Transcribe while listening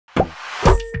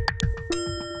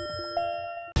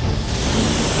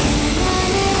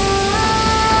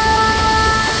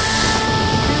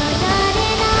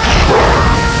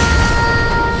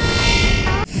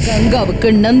கங்காவுக்கு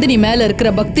நந்தினி மேல இருக்கிற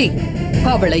பக்தி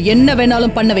அவளை என்ன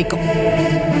வேணாலும் பண்ண வைக்கும்.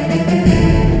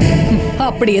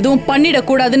 அப்படி எதுவும்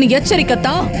பண்ணிடக்கூடாதுன்னு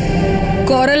எச்சரிக்கத்தான்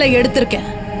குரலை எடுத்திருக்கேன்.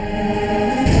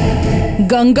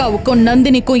 கங்காவுக்கும்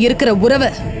நந்தினிக்கும் இருக்கிற உறவை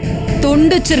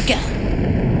துண்டிச்சிருக்கேன்.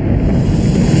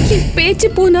 என் பேச்சு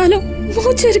போனாலும்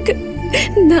மூச்சு இருக்கு.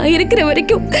 நான் இருக்கிற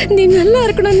வரைக்கும் நீ நல்லா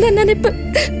இருக்கணும் தான் நினைப்பேன்.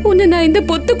 உன்னை நான் இந்த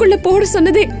பொத்துக்குள்ள போட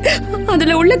சொன்னதே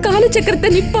அதுல உள்ள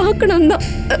காலச்சக்கரத்தை நீ பார்க்கணும் தான்.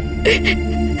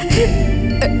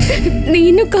 நீ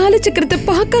இன்னும் காலச்சக்கரத்தை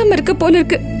பார்க்காம இருக்க போல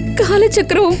இருக்கு.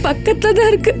 காலச்சக்கரம் பக்கத்துல தான்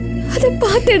இருக்கு, அதை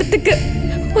பார்த்து எடுத்துக்க.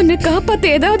 உன்னை காப்பாத்த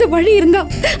ஏதாவது வழி இருந்தா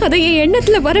அதை என்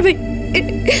எண்ணத்துல வரவை.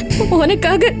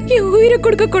 உனக்காக என் உயிரை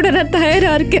கொடுக்க கூட நான்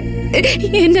தயாரா இருக்கேன்.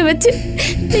 என்ன வச்சு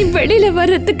நீ வெளியில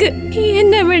வர்றதுக்கு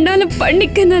என்ன வேணாலும்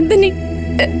பண்ணிக்க நந்தினி,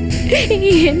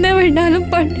 என்ன வேணாலும்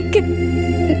பண்ணிக்க.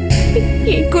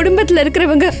 என் குடும்பத்துல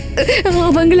இருக்கிறவங்க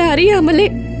அவங்கள அறியாமலே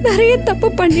நிறைய தப்பு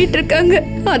பண்ணிட்டு இருக்காங்க.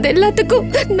 அது எல்லாத்துக்கும்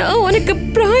நான் உனக்கு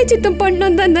பிராயச்சித்தம்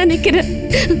பண்ணணும் தான் நினைக்கிறேன்.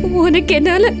 உனக்கு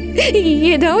என்னால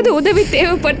ஏதாவது உதவி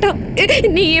தேவைப்பட்டா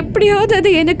நீ எப்படியாவது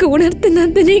அதை எனக்கு உணர்த்து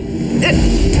நந்தினி.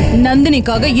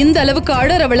 நந்தினிக்காக இந்த அளவுக்கு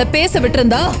அழறவளை பேச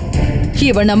விட்டிருந்தா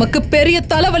இவ நமக்கு பெரிய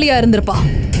தலைவலியா இருந்திருப்பா.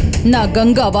 நான்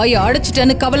கங்காவாய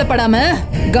அடைச்சிட்டேன்னு கவலைப்படாம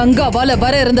கங்காவால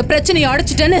வர இருந்த பிரச்சனையை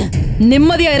அடைச்சிட்டேன்னு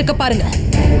நிம்மதியா இருக்க பாருங்க.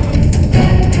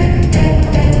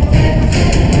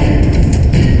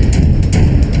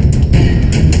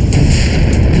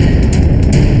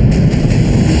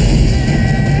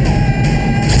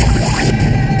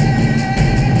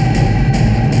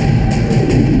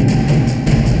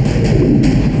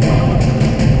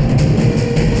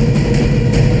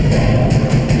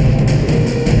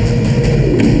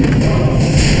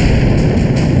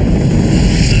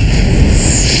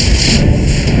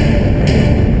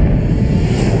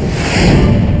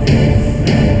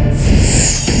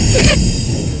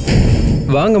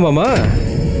 வாங்க மாமா.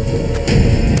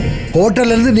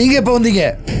 ஹோட்டல்ல இருந்து நீங்க எப்ப வந்தீங்க?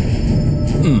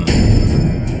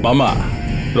 மாமா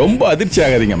ரொம்ப அதிர்ச்சி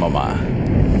ஆகாதீங்க மாமா.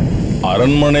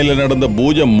 அரண்மனையில நடந்த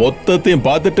பூஜை மொத்தத்தையும்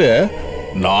பார்த்துட்டு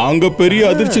நாங்க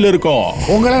பெரிய அதிர்ச்சியில இருக்கோம்.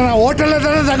 உங்களை நான் ஹோட்டல்ல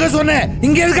தானே தங்க சொன்னேன்,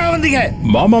 இங்க எதுக்காக வந்தீங்க?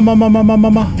 மாமா மாமா மாமா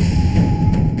மாமா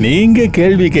நீங்க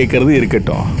கேள்வி கேட்கறது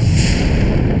இருக்கட்டும்,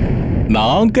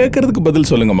 நான் கேட்கறதுக்கு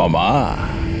பதில் சொல்லுங்க மாமா.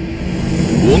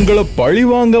 உங்களை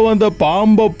பழிவாங்க வந்த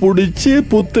பாம்பை புடிச்சு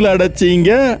புத்துல அடைச்சீங்க,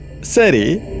 சரி.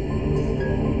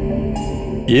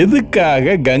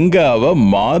 எதுக்காக கங்காவை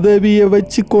மாதவிய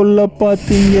வச்சு கொல்ல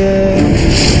பாத்தீங்க?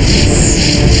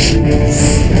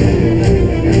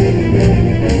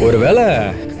 ஒருவேளை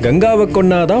கங்காவை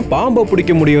கொன்னாதான் பாம்பை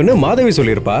பிடிக்க முடியும்னு மாதவி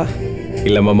சொல்லியிருப்பா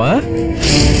இல்ல மாமா?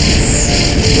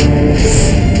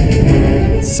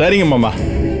 சரிங்க மாமா,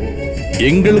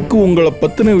 எங்களுக்கு உங்களை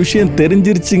பத்தின விஷயம்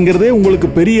தெரிஞ்சிருச்சுங்கிறதே உங்களுக்கு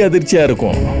பெரிய அதிர்ச்சியா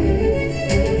இருக்கும்.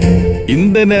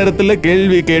 இந்த நேரத்துல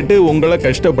கேள்வி கேட்டு உங்களை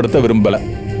கஷ்டப்படுத்த விரும்பல.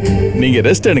 நீங்க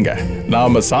ரெஸ்ட் எடுங்க,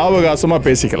 நாம சாவகாசமா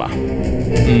பேசிக்கலாம்.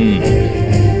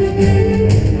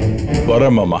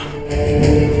 வரேன் மாமா.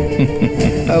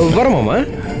 வர மாமா.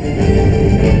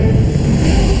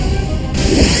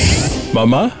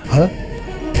 மாமா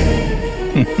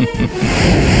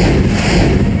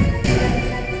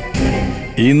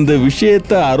இந்த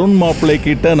விஷயத்தை அருண் மாப்பிள்ளை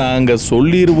கிட்ட நாங்க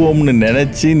சொல்லிடுவோம்னு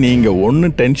நினைச்சு நீங்க ஒண்ணு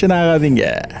டென்ஷன் ஆகாதீங்க.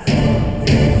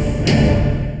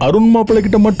 அருண் மாப்பிள்ளை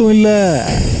கிட்ட மட்டும் இல்ல,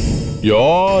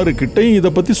 யாருக்கிட்டையும் இத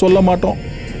பத்தி சொல்ல மாட்டோம்.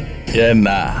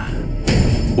 ஏன்னா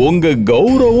உங்க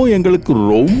கௌரவம் எங்களுக்கு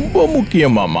ரொம்ப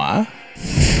முக்கியம் மாமா.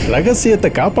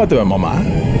 ரகசியத்தை காப்பாத்துவேன் மாமா.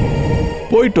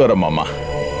 போயிட்டு வர மாமா.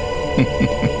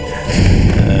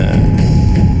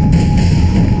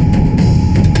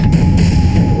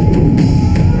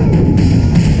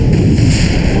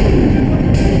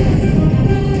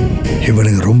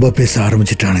 இவனுங்க ரொம்ப பேச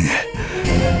ஆரம்பிச்சிட்டானுங்க.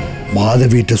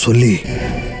 மாதவிட்ட சொல்லி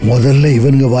முதல்ல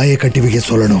இவனுங்க வாயை கட்டி வைக்க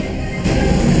சொல்லணும்.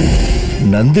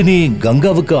 நந்தினி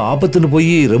கங்காவுக்கு ஆபத்துன்னு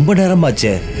போய் ரொம்ப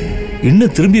நேரமாச்சே,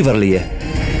 இன்னும் திரும்பி வரலையே.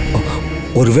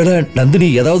 ஒருவேளை நந்தினி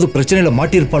ஏதாவது பிரச்சனையில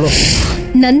மாட்டிருப்பாளோ?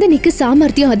 நந்தினிக்கு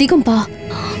சாமர்த்தியம் அதிகம்பா,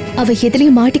 அவ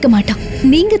எதுலயும் மாட்டிக்க மாட்டான்.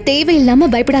 நீங்க தேவையில்லாம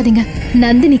பயப்படாதீங்க.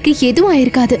 நந்தினிக்கு எதுவும்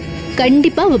ஆயிருக்காது.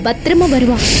 கண்டிப்பா அவ பத்திரமா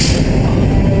வருவா.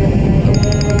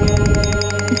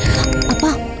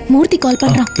 அப்பா, மூர்த்தி கால்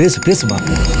பண்றான். பேசுமா.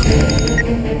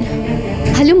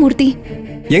 ஹலோ மூர்த்தி.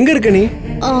 எங்க இருக்க நீ?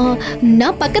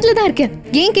 நான் பக்கத்துல தான் இருக்கேன்.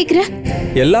 ஏன் கேக்குற?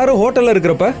 எல்லாரும் ஹோட்டல்ல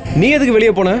இருக்கிறப்ப நீ எதுக்கு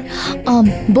வெளியே போன?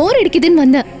 போர் அடிக்குதுன்னு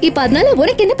வந்தேன். இப்ப அதனால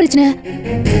உனக்கு என்ன பிரச்சனை?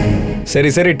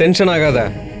 சரி டென்ஷன் ஆகாத.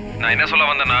 நான் என்ன சொல்ல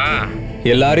வந்தேன்னா,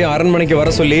 எல்லாரையும் அரண்மனைக்கு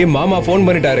வர சொல்லி மாமா போன்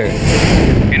பண்ணிட்டாரு.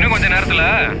 இன்னும் கொஞ்ச நேரத்துல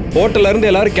ஹோட்டல்ல இருந்து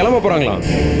எல்லாரும் கிளம்ப போறாங்களாம்.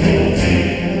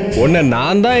 உன்னை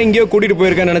நான் தான் எங்கேயோ கூட்டிட்டு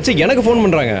போயிருக்கேன்னு நினைச்சு எனக்கு ஃபோன்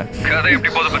பண்றாங்க. கதை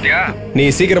எப்படி போகுது பாத்தியா? நீ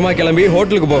சீக்கிரமா கிளம்பி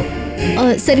ஹோட்டலுக்கு போ.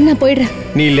 சரி நான் போயிடுறேன்.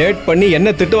 நீ லேட் பண்ணி என்ன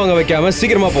திட்டு வாங்க வைக்காம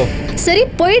சீக்கிரமா போ. சரி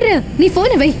போயிடுறேன், நீ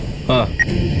போனை வை.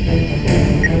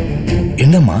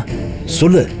 என்னம்மா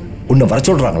சொல்லு, உன்னை வர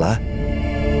சொல்றாங்களா?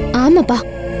 ஆமாப்பா,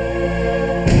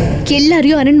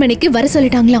 எல்லாரையும் அரண்மனைக்கு வர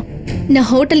சொல்லிட்டாங்களாம். நான்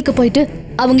ஹோட்டலுக்கு போயிட்டு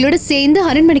அவங்களோட சேர்ந்து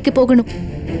அரண்மனைக்கு போகணும்.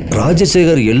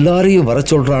 ராஜசேகர் எல்லாரையும் வர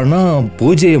சொல்றான்னா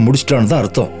பூஜையை முடிச்சிட்டான்னு தான்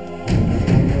அர்த்தம்.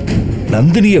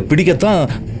 நந்தினிய பிடிக்கத்தான்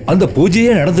அந்த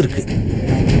பூஜையே நடந்திருக்கு.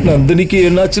 நந்தினிக்கு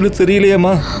என்னாச்சுன்னு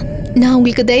தெரியலையேம்மா. நான்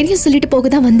உங்களுக்கு தைரியம் சொல்லிட்டு போக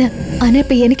தான் வந்தேன். ஆனா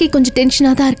இப்ப எனக்கே கொஞ்சம்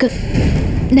டென்ஷனா தான் இருக்கு.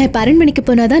 நான் இப்ப அரண்மனைக்கு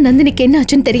போனாதான் நந்தினிக்கு என்ன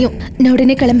ஆச்சுன்னு தெரியும். நான்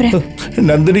உடனே கிளம்புறேன்.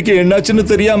 நந்தினிக்கு என்னாச்சுன்னு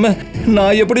தெரியாம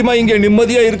நான் எப்படிமா இங்க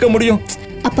நிம்மதியா இருக்க முடியும்?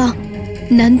 அப்பா,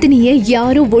 நந்தினியை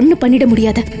யாரும் ஒண்ணு பண்ணிட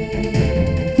முடியாது.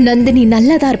 நந்தினி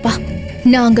நல்லாதான் இருப்பா.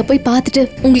 நான் அங்க போய் பார்த்துட்டு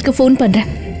உங்களுக்கு ஃபோன்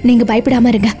பண்றேன். நீங்க பயப்படாம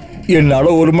இருங்க.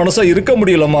 என்னால ஒரு மனசா இருக்க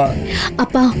முடியலம்மா.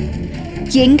 அப்பா,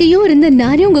 எங்கேயோ இருந்த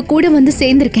நானே உங்க கூட வந்து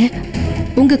சேர்ந்திருக்கேன்.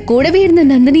 உங்க கூடவே இருந்த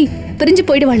நந்தினி பிரிஞ்சு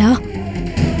போயிடுவாளா?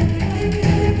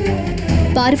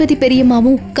 பார்வதி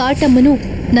பெரியம்மாவும் காட்டம்மனும்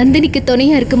நந்தினிக்கு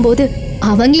துணையா இருக்கும்போது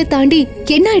அவங்கள தாண்டி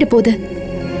என்ன ஆயிட போகுது?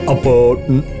 அப்போ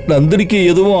நந்தினிக்கு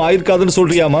எதுவும் ஆயிருக்காதுன்னு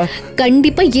சொல்றியாமா?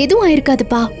 கண்டிப்பா எதுவும்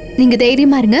ஆயிருக்காதுப்பா. நீங்க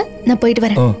தைரியமா இருங்க, நான் போயிட்டு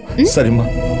வரேன். சரிம்மா.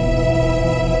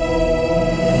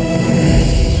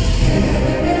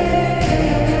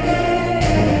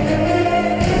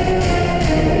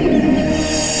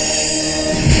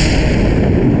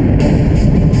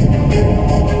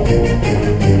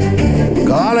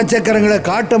 காலச்சக்கரங்களை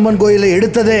காட்டம்மன் கோயில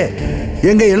எடுத்ததே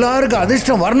எங்க எல்லாருக்கும்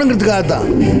அதிர்ஷ்டம் வரணுங்கிறதுக்காக தான்.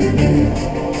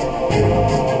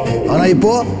 ஆனா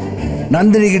இப்போ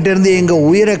நந்தினி கிட்ட இருந்து எங்க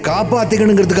உயிரை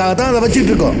காப்பாத்திக்கணுங்கிறதுக்காக தான் அதை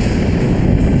வச்சுட்டு இருக்கோம்.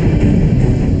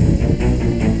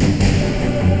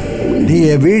 நீ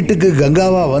என் வீட்டுக்கு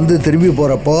கங்காவா வந்து திரும்பி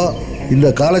போறப்போ இந்த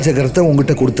காலச்சக்கரத்தை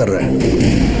உங்ககிட்ட கொடுத்துட்றேன்.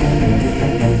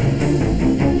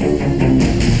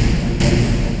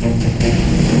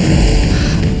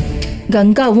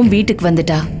 கங்காவும் வீட்டுக்கு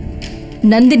வந்துட்டா.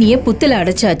 நந்தினிய புத்துல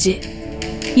அடைச்சாச்சு.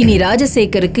 இனி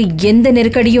ராஜசேகருக்கு எந்த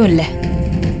நெருக்கடியும் இல்ல.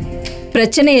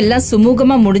 பிரச்சனை எல்லாம்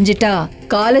சுமூகமா முடிஞ்சிட்டா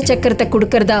காலச்சக்கரத்தை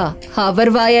கொடுக்கறதா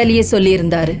அவர் வாயாலேயே சொல்லி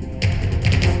இருந்தாரு.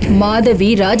 மாதவி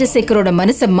ராஜசேகரோட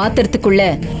மனசை மாத்துறதுக்குள்ள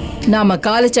நாம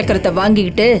காலச்சக்கரத்தை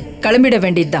வாங்கிக்கிட்டு கிளம்பிட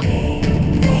வேண்டியதுதான்.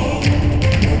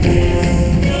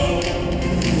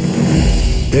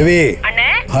 தேவி,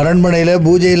 அரண்மனையில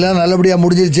பூஜை எல்லாம் நல்லபடியா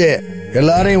முடிஞ்சிருச்சு.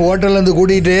 எல்லாரையும் ஹோட்டல்ல இருந்து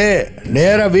கூட்டிட்டு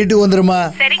நேரா வீட்டுக்கு வந்துருமா?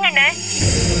 சரிங்கண்ணே.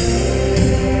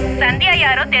 சந்தியா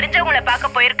யாரோ தெரிஞ்சவங்களை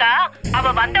பார்க்க போயிருக்கா.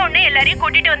 அவ வந்த உடனே எல்லாரையும்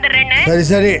கூட்டிட்டு வந்துடுறேன்னு. சரி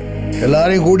சரி,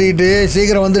 எல்லாரையும் கூட்டிட்டு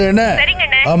சீக்கிரம் வந்துடுறேன்னு.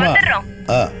 சரிங்கண்ணே, ஆமா. வந்துடுறோம்.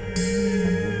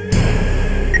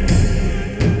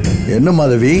 என்ன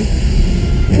மாதவி?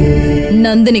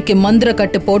 நந்தினிக்கு மந்திர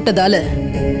கட்டு போட்டதால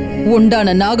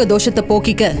உண்டான நாகதோஷத்தை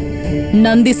போக்கிக்க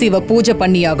நந்தி சிவ பூஜை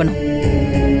பண்ணியாகணும்.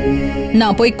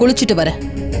 நான் போய் குளிச்சுட்டு வரேன்.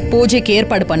 பூஜைக்கு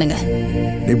ஏற்பாடு பண்ணுங்க.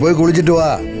 நீ போய் குளிச்சுட்டு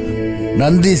வா.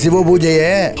 நந்தி சிவ பூஜைய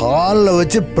ஹால்ல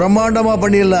வச்சு பிரம்மாண்டமா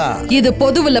பண்ணிடலாம். இது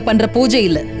பொதுவுல பண்ற பூஜை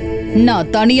இல்ல, நான்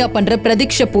தனியா பண்ற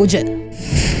பிரதிக்ஷ பூஜை.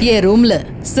 என் ரூம்ல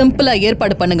சிம்பிளா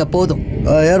ஏற்பாடு பண்ணுங்க போதும்.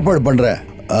 ஏற்பாடு பண்றேன்.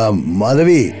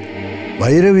 மாதவி,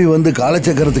 பைரவி வந்து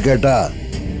காலச்சக்கரத்து கேட்டா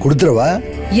கொடுத்துருவா?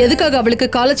 எதுக்காக அவளுக்கு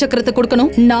காலச்சக்கரத்தை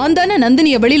கொடுக்கணும்? நான் தானே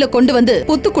நந்தினிய வெளியில கொண்டு வந்து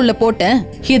புத்துக்குள்ள போட்டேன்.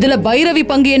 இதுல பைரவி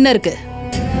பங்கு என்ன இருக்கு?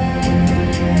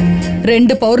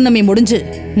 2 பௌர்ணமி முடிஞ்சு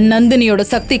நந்தினியோட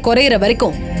சக்தி குறையிற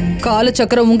வரைக்கும்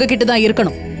காலச்சக்கரம் உங்ககிட்ட தான்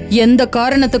இருக்கணும். எந்த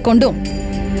காரணத்தை கொண்டும்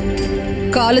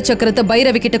காலச்சக்கரத்தை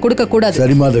பைரவி கிட்ட கொடுக்க கூடாது.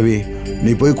 சரி மாதவி,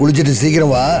 நீ போய் குளிச்சிட்டு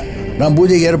சீக்கிரம் வா. நான்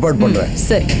பூஜைக்கு ஏற்பாடு பண்றேன்.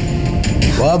 சரி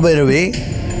வா பைரவி.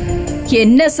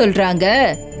 என்ன சொல்றாங்க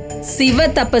சிவ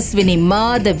தபஸ்வினி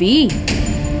மாதவி?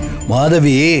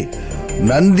 மாதவி,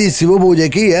 நந்தி சிவ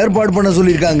பூஜைக்கு ஏற்பாடு பண்ண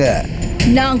சொல்லிருக்காங்க.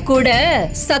 நான் கூட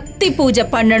சக்தி பூஜை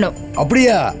பண்ணணும்.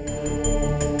 அப்படியா?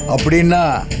 அப்படின்னா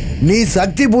நீ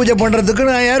சக்தி பூஜை பண்றதுக்கு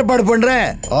நான் ஏற்பாடு பண்றேன்.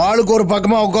 ஆளுக்கு ஒரு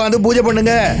பக்கமா உட்காந்து பூஜை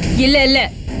பண்ணுங்க. இல்ல இல்ல,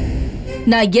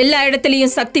 நான் எல்லா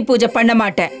இடத்துலயும் சக்தி பூஜை பண்ண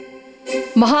மாட்டேன்.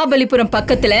 மகாபலிபுரம்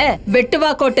பக்கத்துல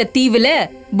வெட்டுவாக்கோட்டை தீவுல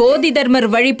போதி தர்மர்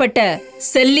வழிபட்ட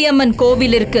செல்லியம்மன்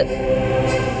கோவில் இருக்கு.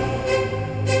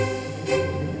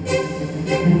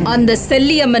 அந்த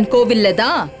செல்லியம்மன் கோவில்ல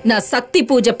தான் நான் சக்தி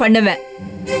பூஜை பண்ணுவேன்.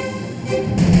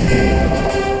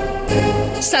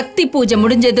 சக்தி பூஜை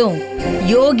முடிஞ்சதும்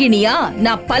யோகினியா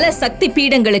நான் பல சக்தி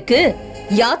பீடங்களுக்கு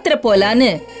யாத்திரை போலான்னு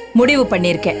முடிவு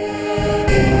பண்ணிருக்கேன்.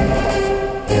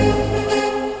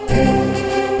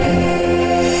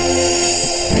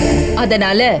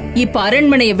 அதனால இப்ப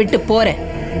அரண்மனையை விட்டு போறேன்.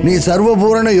 நீ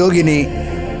சர்வபூரண யோகினி.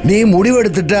 நீ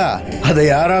முடிவெடுத்துட்டா அதை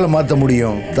யாரால மாத்த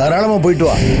முடியும்? தாராளமா போயிட்டு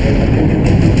வா.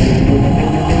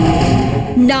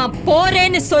 நான்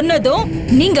போறேன்னு சொன்னதும்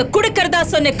நீங்க குடுக்கறதா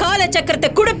சொன்ன கால சக்கரத்தை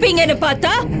குடுப்பீங்கன்னு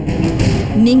பார்த்தா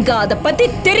நீங்க அத பத்தி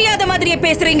தெரியாத மாதிரியே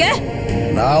பேசுறீங்க.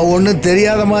 நான் ஒண்ணும்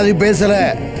தெரியாத மாதிரி பேசல,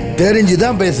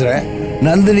 தெரிஞ்சுதான் பேசுறேன்.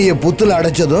 நந்தினிய புத்துல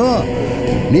அடைச்சதும்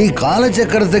நீ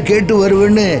காலச்சக்கரத்தை கேட்டு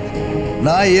வருவேன்னு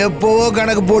நான் எப்பவோ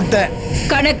கணக்கு போட்டேன்.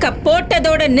 கணக்க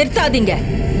போட்டதோட நிறுத்தாதீங்க,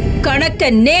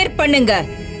 கணக்க நேர் பண்ணுங்க.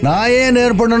 நான் ஏன்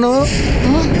நேர் பண்ணணும்?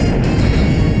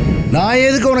 நான்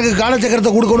எதுக்கு உனக்கு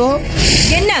காலச்சக்கரத்தை கொடுக்கணும்?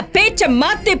 என்ன பேச்ச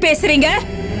மாத்தி பேசுறீங்க?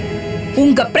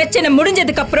 உங்க பிரச்சனை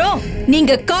முடிஞ்சதுக்கு அப்புறம்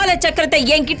நீங்க காலச்சக்கரத்தை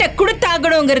என்கிட்ட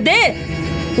கொடுத்தாகணுங்கிறது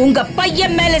உங்க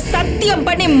பையன் மேல சத்தியம்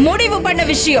பண்ணி முடிவு பண்ண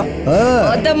விஷயம்.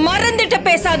 அத மறந்துட்டு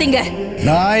பேசாதீங்க.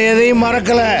 நான் எதையும்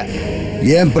மறக்கல.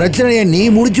 என் பிரச்சனையை நீ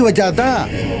முடிச்சு வச்சாதான்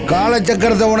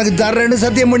காலச்சக்கரத்தை உனக்கு தர்றேன்னு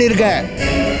சத்தியம் பண்ணிருக்க.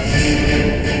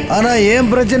 ஆனா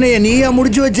என் பிரச்சனையை நீயா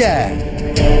முடிச்சு வச்ச?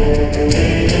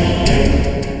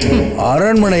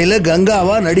 அரண்மனையில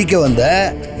கங்காவா நடிக்க வந்த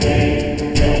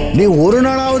நீ ஒரு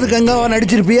நாளாவது கங்காவா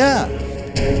நடிச்சிருப்பியா?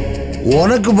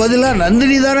 உனக்கு பதிலா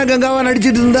நந்தினி தானே கங்காவா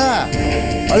நடிச்சிட்டு இருந்தா.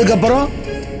 அதுக்கப்புறம்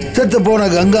செத்து போன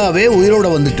கங்காவே உயிரோட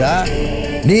வந்துட்டா.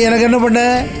 நீ எனக்கு என்ன பண்ண?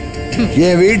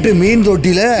 என் வீட்டு மீன்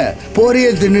தொட்டில பொரிய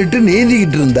தின்னுட்டு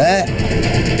நீந்திக்கிட்டு இருந்த.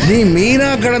 நீ மீனா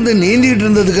கடந்து நீந்திக்கிட்டு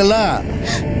இருந்ததுக்கெல்லாம்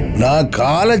நான்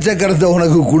காலச்சக்கரத்தை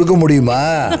உனக்கு கொடுக்க முடியுமா?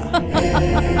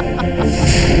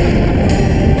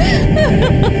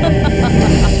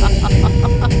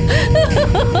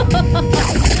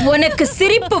 உனக்கு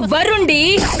சிரிப்பு வருண்டி.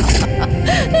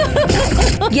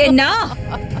 ஏன்னா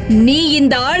நீ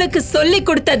இந்த ஆளுக்கு சொல்லி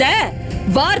கொடுத்தத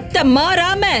வார்த்தை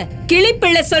மாறாம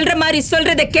கிளிப்பிள்ளை சொல்ற மாதிரி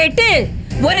சொல்றத கேட்டு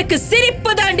உனக்கு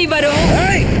சிரிப்பு தாண்டி வரும்.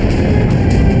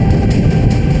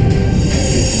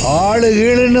 ஆளு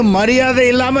கீழுன்னு மரியாதை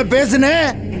இல்லாம பேசுன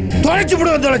தொலைச்சு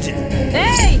விடுவேன். தொலைச்சு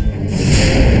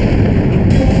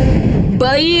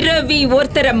பைரவி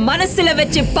ஒருத்தரை மனசுல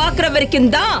வச்சு பாக்குற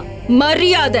வரைக்கும் தான்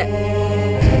மரியாதை.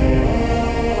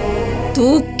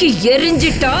 தூக்கி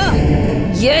எரிஞ்சிட்டா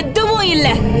எதுவும் இல்ல.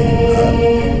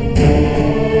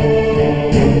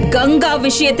 கங்கா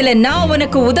விஷயத்துல நான்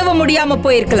உனக்கு உதவ முடியாம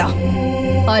போயிருக்கலாம்.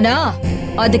 ஆனா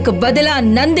அதுக்கு பதிலா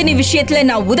நந்தினி விஷயத்துல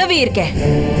நான் உதவி இருக்கேன்.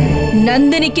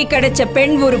 நந்தினிக்கு கிடைச்ச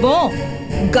பெண் உருவம்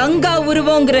கங்கா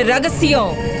உருவங்கிற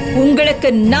ரகசியம்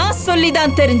உங்களுக்கு நான்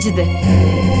சொல்லிதான் தெரிஞ்சது.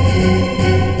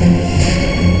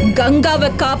 கங்காவை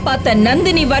காப்பாத்த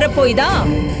நந்தினி வரப்போய் தான்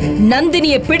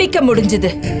நந்தினிய பிடிக்க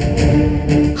முடிஞ்சது.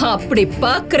 அப்படி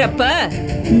பாக்குறப்ப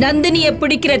நந்தினிய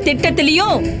பிடிக்கிற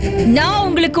திட்டத்திலையும் நான்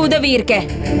உங்களுக்கு உதவி இருக்கேன்.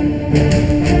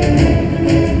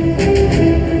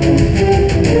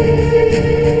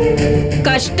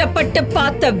 கஷ்டப்பட்டு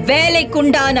பார்த்த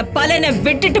வேலைக்குண்டான பலனை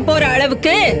விட்டுட்டு போற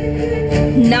அளவுக்கு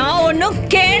நான் ஒன்னும்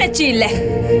கேணச்சி இல்ல.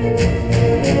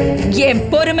 என்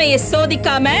பொறுமையை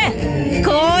சோதிக்காம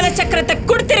காலச்சக்கரத்தை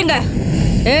கொடுத்துருங்க.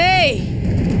 ஏய்,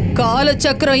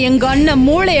 காலச்சக்கரம் எங்க அண்ணன்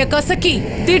மூளைய கசக்கி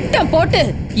திட்டம் போட்டு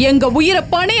எங்க உயிரை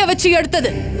பணைய வச்சு எடுத்தது.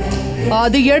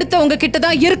 அது எடுத்தவங்க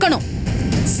கிட்டதான் இருக்கணும்.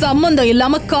 சம்பந்தம்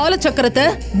இல்லாம காலச்சக்கரத்தை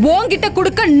உன்கிட்ட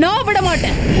கொடுக்க நான் விட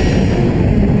மாட்டேன்.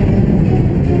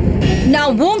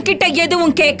 நான் உன்கிட்ட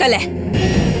எதுவும் கேட்கல,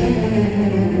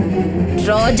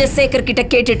 ராஜசேகர் கிட்ட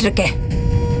கேட்டுட்டு இருக்கேன்.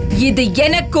 இது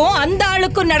எனக்கும் அந்த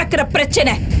ஆளுக்கும் நடக்கிற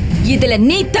பிரச்சனை. இதுல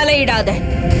நீ தலையிடாத.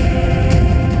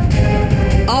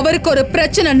 அவருக்கு ஒரு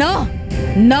பிரச்சனைனா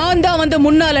நான் தான் வந்து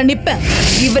முன்னால நிப்பேன்.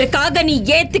 இவருக்காக நீ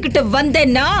ஏத்துக்கிட்டு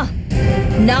வந்தேன்னா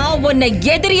நான் உன்னை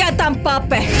எதிரியா தான்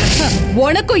பாப்பேன்.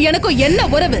 உனக்கும் எனக்கும் என்ன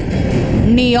உறவு?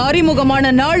 நீ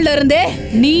அறிமுகமான நாள்ல இருந்தே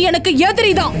நீ எனக்கு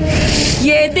எதிரிதான்.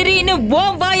 எதிரின்னு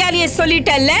உன் வாயாலேயே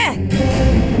சொல்லிட்டல்ல.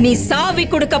 நீ சாவி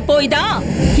கொடுக்க போய் தான்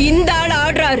இந்த ஆள்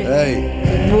ஆடுறாரு.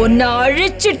 உன்னை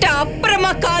அழிச்சிட்டு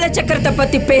அப்புறமா காலச்சக்கரத்தை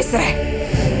பத்தி பேசுறேன்.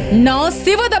 நான்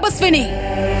சிவதபஸ்வினி.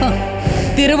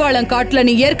 திருவாளங்காட்டுல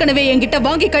நீ ஏற்கனவே என்கிட்ட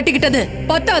வாங்கி கட்டிக்கிட்டது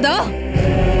பத்தாதா?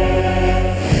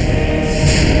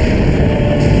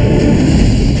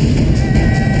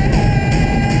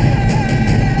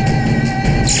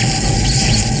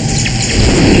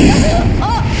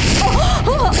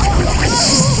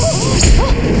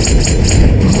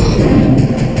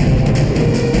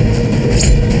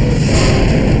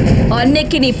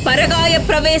 அன்னைக்கு நீ பரகாய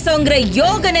பிரவேசங்கிற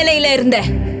யோக நிலையில இருந்த.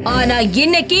 ஆனா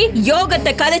இன்னைக்கு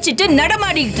யோகத்தை கலைச்சிட்டு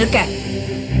நடமாடிட்டு இருக்க.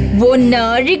 உன்னை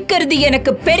அழிக்கிறது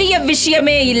எனக்கு பெரிய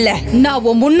விஷயமே இல்ல. நான்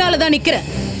உன் முன்னாலதான் நிக்கிறேன்.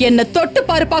 என்ன தொட்டு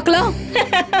பாரு பார்க்கலாம்.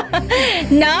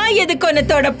 நான் எதுக்கு ஒன்னு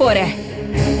தொட போறேன்?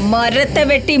 மரத்தை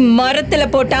வெட்டி மரத்துல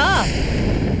போட்டா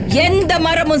எந்த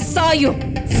மரமும் சாயும்.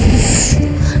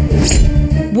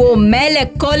 உன் மேல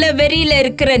கொலை வெறியில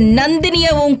இருக்கிற நந்தினிய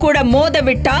உன் கூட மோத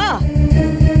விட்டா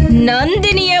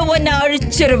நந்தினிய உன்னை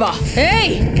அழிச்சிருவா.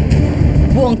 ஏய்,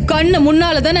 உன் கண்ணு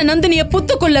முன்னால தானே நந்தினிய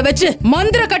புத்துக்குள்ள வச்சு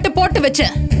மந்திர கட்டு போட்டு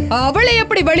வச்சேன். அவளை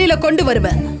எப்படி வெளியில கொண்டு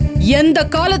வருவேன்? எந்த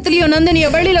காலத்திலயும் நந்தினிய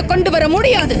வெளியில கொண்டு வர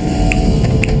முடியாது.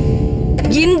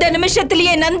 இந்த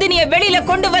நிமிஷத்திலேயே நந்தினிய வெளியில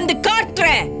கொண்டு வந்து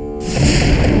காட்டுறேன்.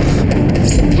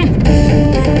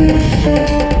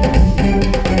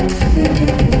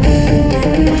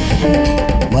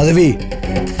 மாதவி,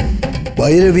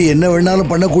 பைரவி என்ன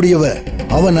வேணாலும் பண்ணக்கூடியவ.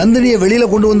 அவன் நந்தினியை வெளியில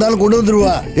கொண்டு வந்தாலும் கொண்டு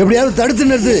வந்துருவா. எப்படியாவது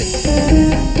தடுத்து நிறுத்து.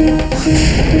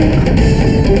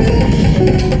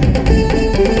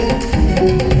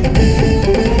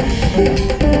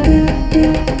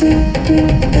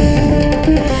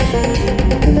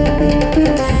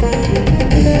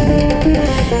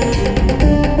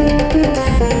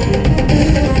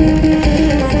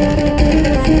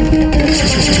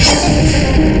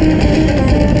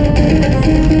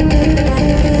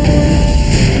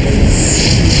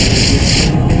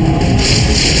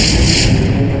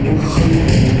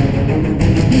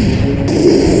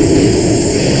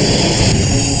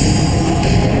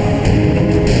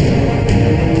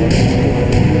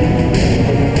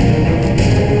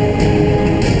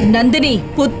 நந்தினி,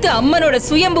 புத்து அம்மனோட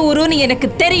சுயம்பு உருன்னு எனக்கு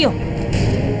தெரியும்.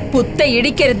 புத்தை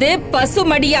இடிக்கிறது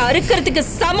பசுமடிய அறுக்கிறதுக்கு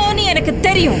சமம்னு எனக்கு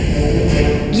தெரியும்.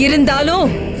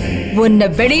 இருந்தாலும் உன்னை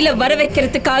வெளியில வர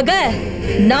வைக்கிறதுக்காக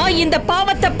நான் இந்த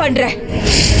பாவத்தை பண்றேன்.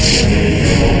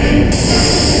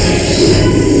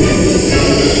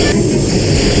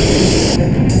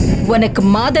 உனக்கு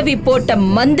மாதவி போட்ட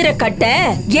மந்திர கட்ட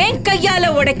என்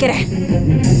கையால உடைக்கிறேன்.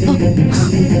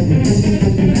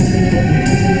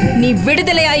 நீ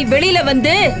விடுதலையாய் வெளியில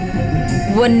வந்து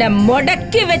உன்னை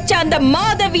முடக்கி வச்ச அந்த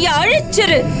மாதவிய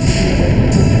அழிச்சிரு.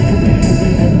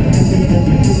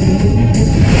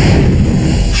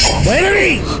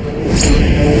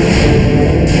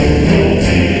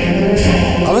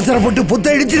 அவசரப்பட்டு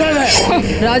புத்த இடிச்சுக்காங்க.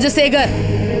 ராஜசேகர்,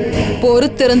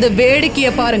 பொறுத்திருந்து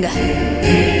வேடிக்கைய பாருங்க.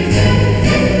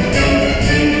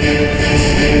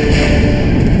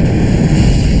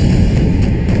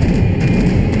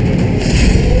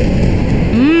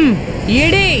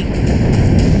 இடி.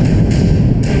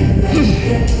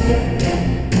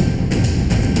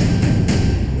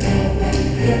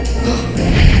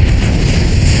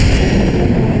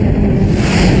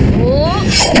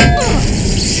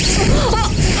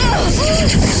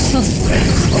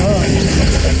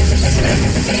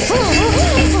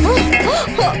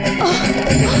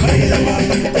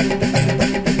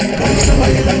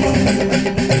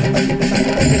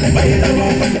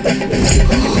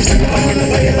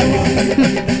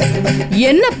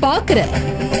 என்ன பாக்குற?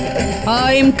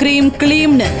 ஐம் கிரீம்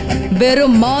கிளீம்னு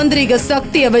வெறும் மாந்திரிக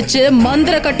சக்திய வச்சு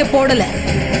மந்திர கட்டு போடல.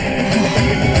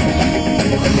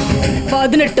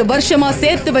 18 வருஷமா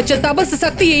சேர்த்து வச்ச தபசு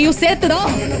சக்தியையும்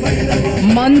சேர்த்துதான்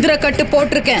மந்திர கட்டு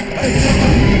போட்டிருக்கேன்.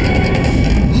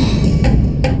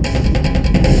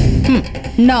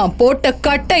 நான் போட்ட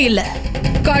கட்டை இல்ல,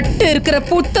 கட்டு இருக்கிற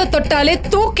புத்த தொட்டாலே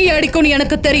தூக்கி அடிக்கும்னு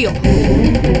எனக்கு தெரியும்.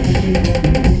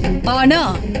 ஆனா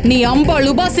நீ அம்பாள்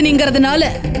உபாசினிங்கிறதுனால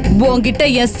உன்கிட்ட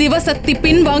என் சிவசக்தி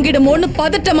பின் வாங்கிடுமோன்னு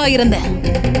பதட்டமா இருந்தேன்.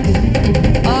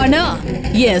 ஆனா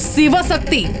என்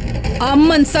சிவசக்தி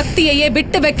அம்மன் சக்தியையே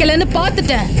விட்டு வைக்கலன்னு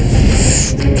பார்த்துட்டேன்.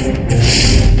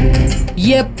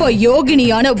 எப்ப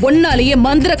யோகினியான ஒன்னாலேயே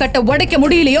மந்திர கட்ட உடைக்க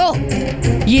முடியலையோ,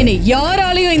 இனி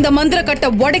யாராலையும் இந்த மந்திர கட்ட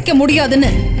உடைக்க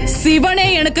முடியாதுன்னு சிவனே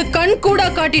எனக்கு கண் கூட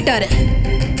காட்டிட்டாரு.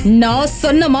 நான்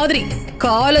சொன்ன மாதிரி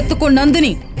காலத்துக்கும்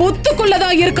நந்தினி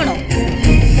புத்துக்குள்ளதான் இருக்கணும்.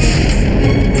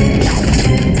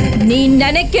 நீ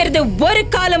நினைக்கிறது ஒரு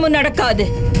காலமும் நடக்காது.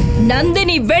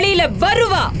 நந்தினி வெளியில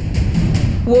வருவா.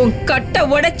 உன் கட்ட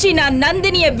உடைச்சி நான்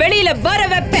நந்தினிய வெளியில வர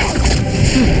வைப்பேன்.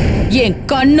 என்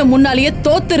கண்ணு முன்னாலேயே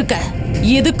தோத்து இருக்க.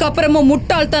 இதுக்கப்புறமும்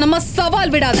முட்டாள்தனமா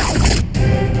சவால் விடாத.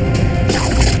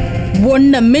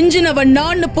 உன்னை மிஞ்சினவன்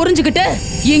நான் புரிஞ்சுக்கிட்டு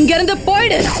இங்க இருந்து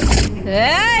போயிடு.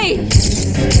 ஏய்,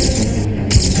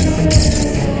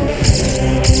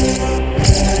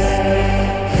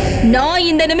 நான்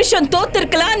இந்த நிமிஷம்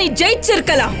தோத்திருக்கலாம், நீ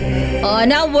ஜெயிச்சிருக்கலாம்.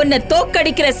 ஆனா உன்னை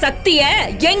தோக்கடிக்கிற சக்திய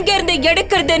எங்க இருந்து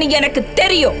எடுக்கிறதுன்னு எனக்கு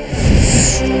தெரியும்.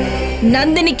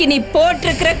 நந்தினிக்கு நீ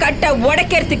போட்டிருக்கிற கட்ட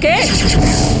உடைக்கிறதுக்கு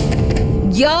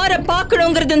யார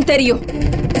பார்க்கணுங்கிறதும் தெரியும்.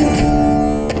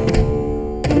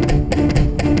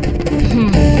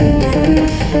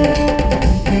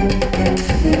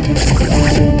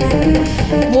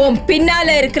 உன் பின்னால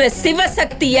இருக்கிற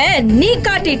சிவசக்திய நீ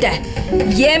காட்டிட்ட.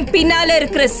 என் பின்னால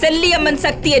இருக்கிற செல்லியம்மன்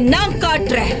சக்தியை நான்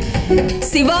காட்டுறேன்.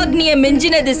 சிவாக்னிய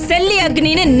மிஞ்சினது செல்லி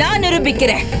அக்னின்னு நான்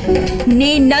நிரூபிக்கிறேன். நீ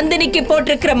நந்தினிக்கு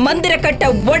போட்டிருக்கிற மந்திர கட்டை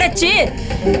உடைச்சு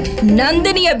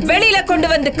நந்தினிய வெளியில கொண்டு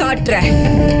வந்து காட்டுற.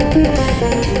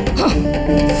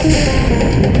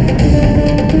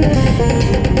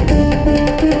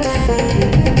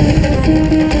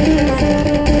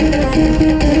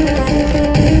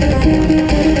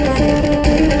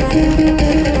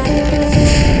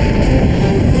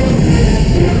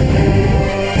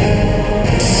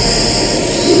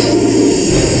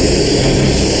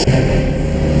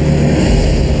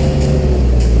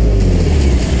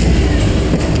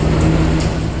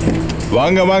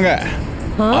 வாங்க வாங்க,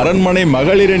 அரண்மனை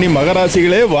மகளிரணி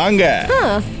மகராசிகளே வாங்க.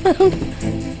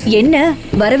 என்ன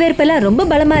வரவேற்பெல்லாம் ரொம்ப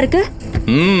பலமா இருக்கு.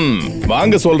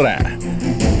 வாங்க சொல்றேன்.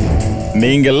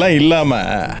 நீங்கெல்லாம் இல்லாம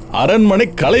அரண்மனை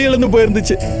களை இழந்து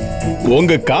போயிருந்துச்சு.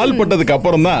 உங்க கால் பட்டதுக்கு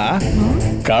அப்புறம் தான்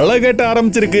களை கட்ட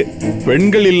ஆரம்பிச்சிருக்கு.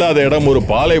 பெண்கள் இல்லாத இடம் ஒரு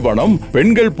பாலைவனம்,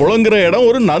 பெண்கள் புலங்குற இடம்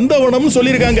ஒரு நந்தவனம்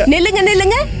சொல்லிருக்காங்க. நில்லுங்க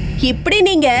நில்லுங்க, இப்படி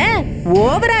நீங்க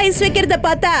ஓவரா ஐஸ் வைக்கிறத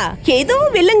பார்த்தா ஏதோ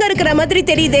வில்லங்க இருக்கிற மாதிரி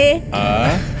தெரியுதே.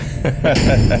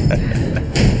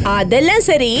 அதெல்லாம்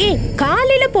சரி,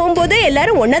 காலையில போகும்போது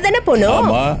எல்லாரும் ஒன்னதானே போனோம்,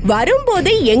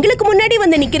 வரும்போது எங்களுக்கு முன்னாடி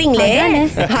வந்து நிக்கிறீங்களே,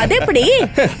 அது எப்படி?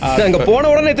 அங்க போன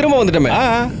உடனே திரும்ப வந்துட்டோமே.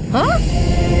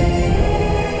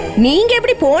 நீங்க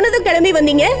எப்படி போனதும் கிளம்பி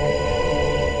வந்தீங்க?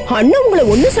 அண்ணன் உங்களை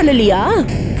ஒண்ணும் சொல்லலையா?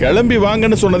 கிளம்பி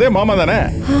வாங்கன்னு சொன்னதே மாமா தானே,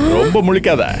 ரொம்ப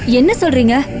முழிக்காத. என்ன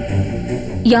சொல்றீங்க?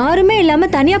 யாருமே இல்லாம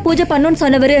தனியா பூஜை பண்ணணும்னு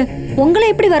சொன்னவரு உங்களை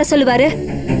எப்படி வர சொல்லுவாரு?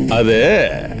 அது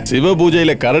சிவ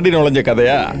பூஜையில கரடி நுழைஞ்ச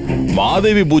கதையா,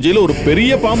 மாதேவி பூஜையில ஒரு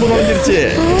பெரிய பாம்பு நுழைஞ்சிருச்சு.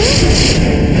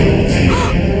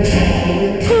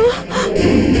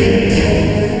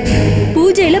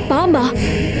 பூஜையில பாம்பா?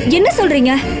 என்ன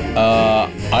சொல்றீங்க?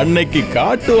 அன்னைக்கு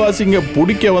காட்டுவாசிங்க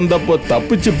பிடிக்க வந்தப்போ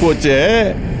தப்பிச்சு போச்சே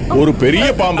ஒரு பெரிய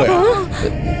பாம்பு.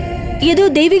 ஏதோ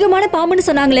தெய்வீகமான பாம்புன்னு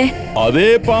சொன்னாங்களே, அதே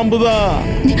பாம்புதான்.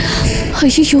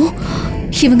 ஐயோ,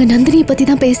 இவங்க நந்தினியை பத்தி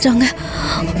தான் பேசுறாங்க.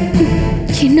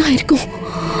 என்ன ஆயிருக்கும்?